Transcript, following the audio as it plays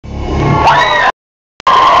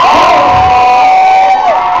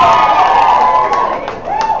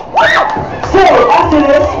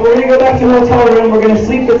go back to the hotel room. We're gonna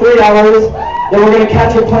sleep for 3 hours. Then we're gonna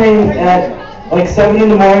catch a plane at like 7 in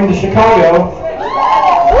the morning to Chicago.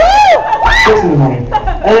 6 in the morning.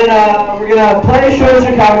 And then we're gonna play a show in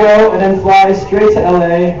Chicago and then fly straight to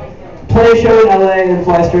LA. Play a show in LA and then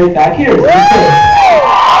fly straight back here. So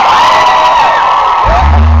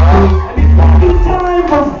it's time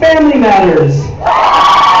for Family Matters.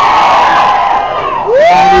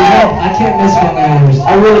 I can't miss Family Matters.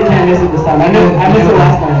 I really can't miss it this time. I missed it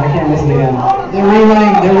last night. I can't miss it again. They're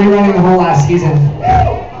rerunning the whole last season. In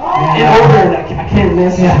order, I can't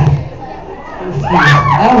miss it. Yeah.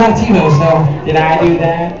 I don't have TiVo, so. Did I do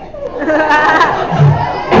that?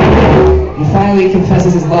 He finally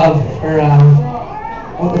confesses his love for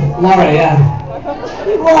Laura, yeah.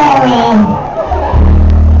 Laura!